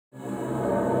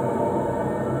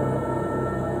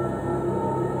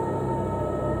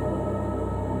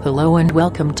Hello and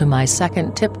welcome to my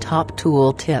second tip-top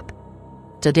tool tip.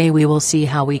 Today we will see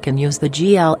how we can use the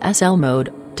GLSL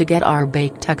mode to get our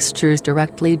bake textures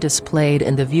directly displayed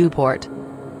in the viewport.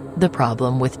 The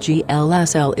problem with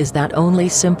GLSL is that only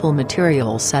simple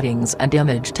material settings and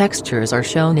image textures are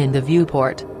shown in the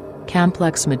viewport.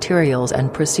 Complex materials and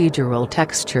procedural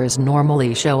textures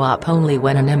normally show up only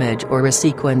when an image or a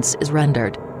sequence is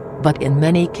rendered. But in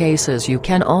many cases you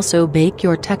can also bake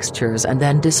your textures and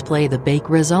then display the bake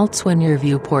results when your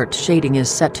viewport shading is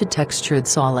set to textured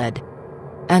solid.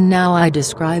 And now I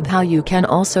describe how you can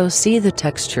also see the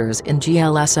textures in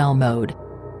GLSL mode.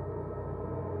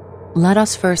 Let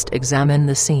us first examine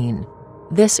the scene.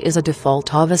 This is a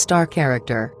default avatar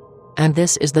character. And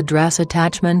this is the dress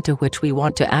attachment to which we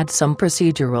want to add some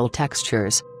procedural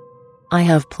textures. I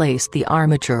have placed the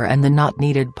armature and the not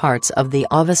needed parts of the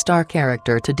avatar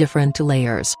character to different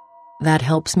layers. That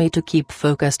helps me to keep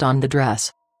focused on the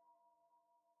dress.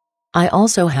 I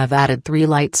also have added 3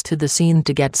 lights to the scene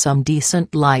to get some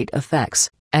decent light effects,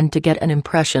 and to get an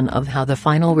impression of how the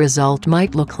final result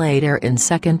might look later in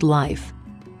Second Life.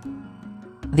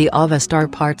 The avatar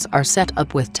parts are set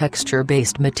up with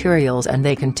texture-based materials and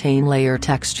they contain layer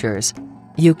textures.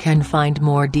 You can find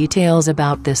more details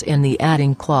about this in the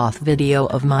adding cloth video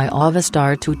of my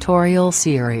avatar tutorial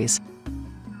series.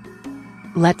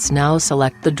 Let's now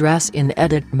select the dress in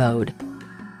edit mode.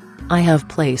 I have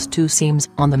placed 2 seams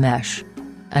on the mesh.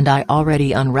 And I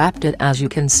already unwrapped it, as you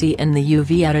can see in the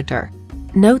UV editor.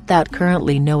 Note that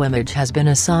currently no image has been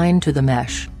assigned to the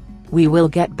mesh. We will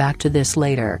get back to this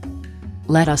later.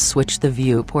 Let us switch the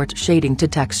viewport shading to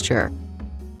texture.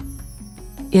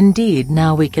 Indeed,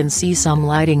 now we can see some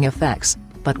lighting effects,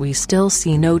 but we still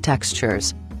see no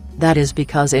textures. That is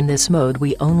because in this mode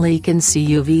we only can see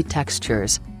UV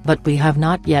textures, but we have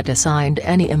not yet assigned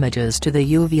any images to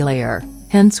the UV layer,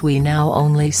 hence we now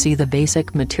only see the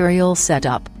basic material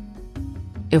setup.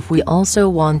 If we also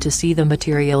want to see the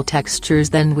material textures,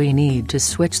 then we need to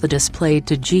switch the display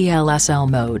to GLSL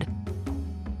mode.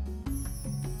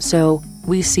 So,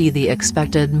 we see the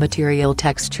expected material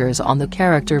textures on the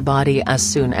character body as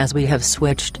soon as we have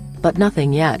switched, but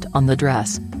nothing yet on the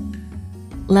dress.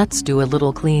 Let's do a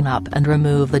little cleanup and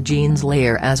remove the jeans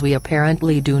layer, as we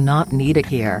apparently do not need it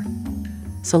here.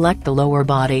 Select the lower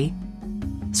body.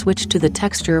 Switch to the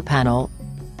texture panel.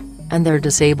 And there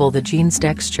disable the jeans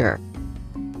texture.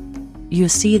 You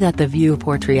see that the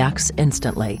viewport reacts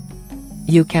instantly.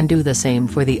 You can do the same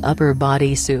for the upper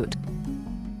body suit.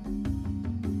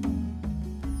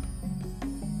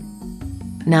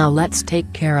 Now let's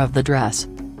take care of the dress.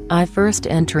 I first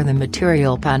enter the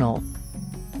material panel.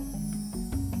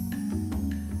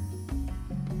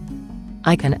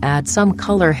 I can add some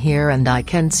color here and I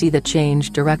can see the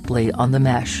change directly on the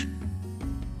mesh.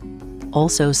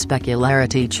 Also,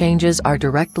 specularity changes are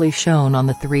directly shown on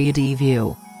the 3D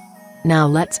view. Now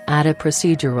let's add a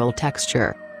procedural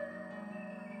texture.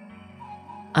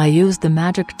 I use the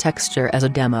magic texture as a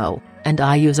demo, and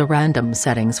I use a random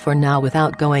settings for now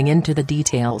without going into the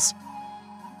details.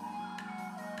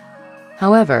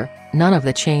 However, none of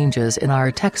the changes in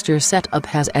our texture setup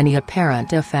has any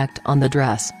apparent effect on the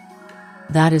dress.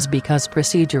 That is because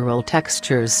procedural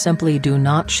textures simply do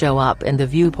not show up in the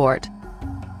viewport.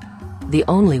 The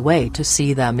only way to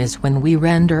see them is when we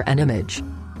render an image,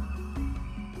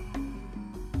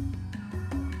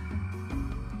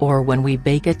 or when we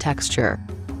bake a texture.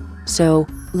 So,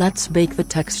 let's bake the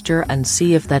texture and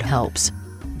see if that helps.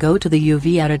 Go to the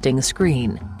UV editing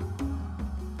screen.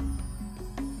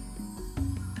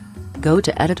 Go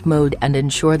to edit mode and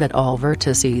ensure that all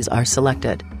vertices are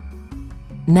selected.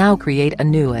 Now create a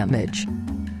new image.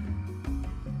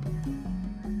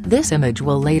 This image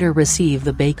will later receive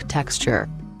the bake texture.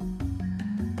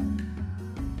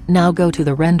 Now go to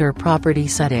the render property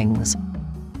settings.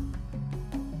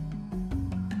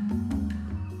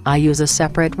 I use a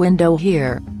separate window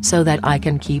here, so that I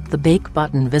can keep the bake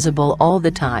button visible all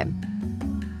the time.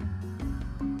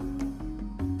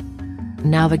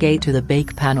 Navigate to the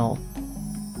bake panel.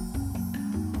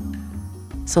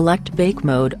 Select bake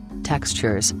mode,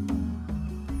 textures.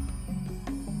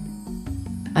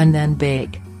 And then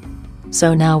bake.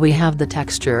 So now we have the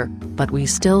texture, but we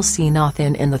still see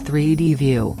nothing in the 3D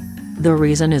view. The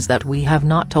reason is that we have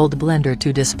not told Blender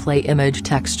to display image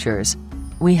textures.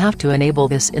 We have to enable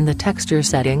this in the texture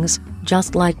settings,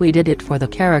 just like we did it for the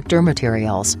character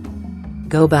materials.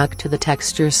 Go back to the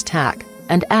texture stack,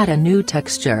 and add a new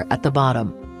texture at the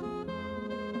bottom.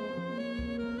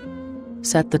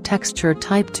 Set the texture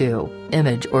type to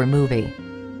image or movie.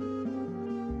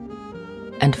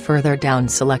 And further down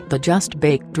select the Just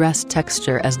Baked Dress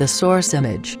texture as the source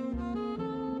image.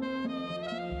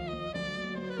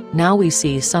 Now we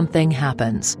see something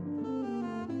happens.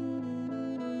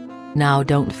 Now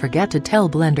don't forget to tell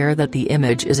Blender that the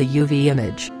image is a UV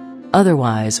image.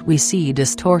 Otherwise we see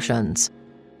distortions.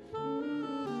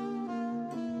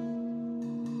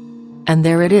 And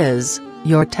there it is,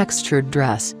 your textured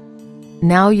dress.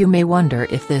 Now you may wonder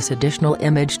if this additional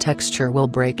image texture will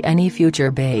break any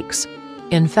future bakes.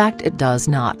 In fact it does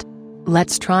not.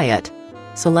 Let's try it.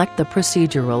 Select the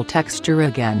procedural texture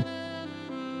again.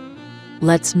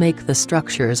 Let's make the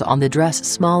structures on the dress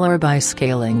smaller by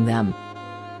scaling them.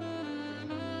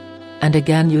 And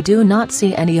again you do not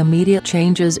see any immediate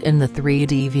changes in the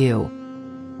 3D view.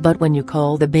 But when you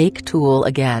call the bake tool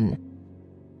again,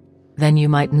 then you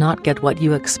might not get what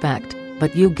you expect,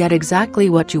 but you get exactly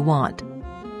what you want.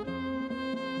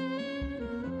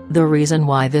 The reason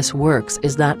why this works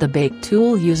is that the bake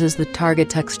tool uses the target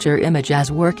texture image as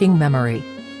working memory.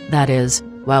 That is,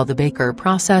 while the baker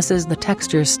processes the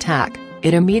texture stack,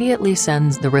 it immediately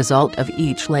sends the result of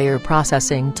each layer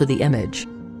processing to the image.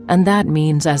 And that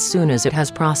means as soon as it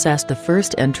has processed the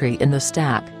first entry in the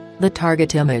stack, the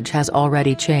target image has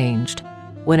already changed.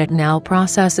 When it now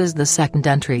processes the second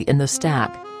entry in the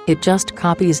stack, it just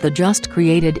copies the just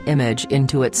created image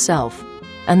into itself.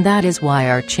 And that is why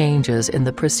our changes in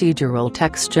the procedural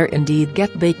texture indeed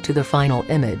get baked to the final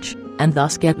image, and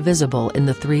thus get visible in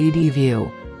the 3D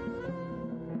view.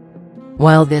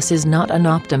 While this is not an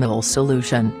optimal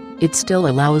solution, it still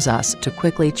allows us to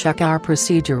quickly check our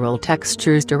procedural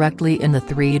textures directly in the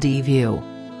 3D view.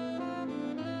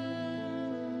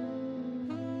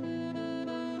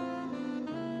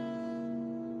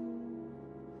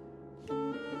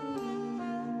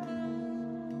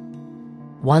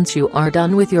 Once you are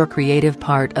done with your creative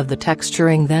part of the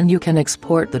texturing, then you can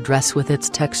export the dress with its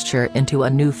texture into a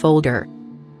new folder.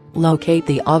 Locate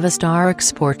the Avastar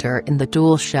exporter in the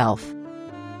tool shelf.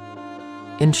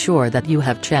 Ensure that you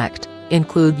have checked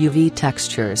Include UV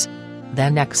textures.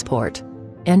 Then export.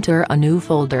 Enter a new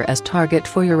folder as target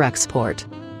for your export.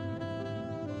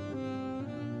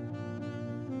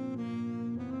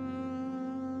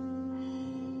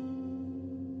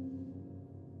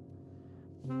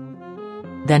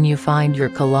 Then you find your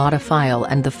collada file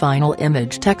and the final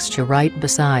image texture right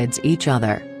besides each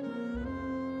other.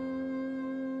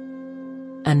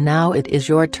 And now it is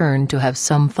your turn to have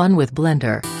some fun with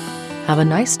Blender. Have a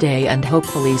nice day and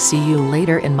hopefully see you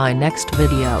later in my next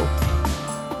video.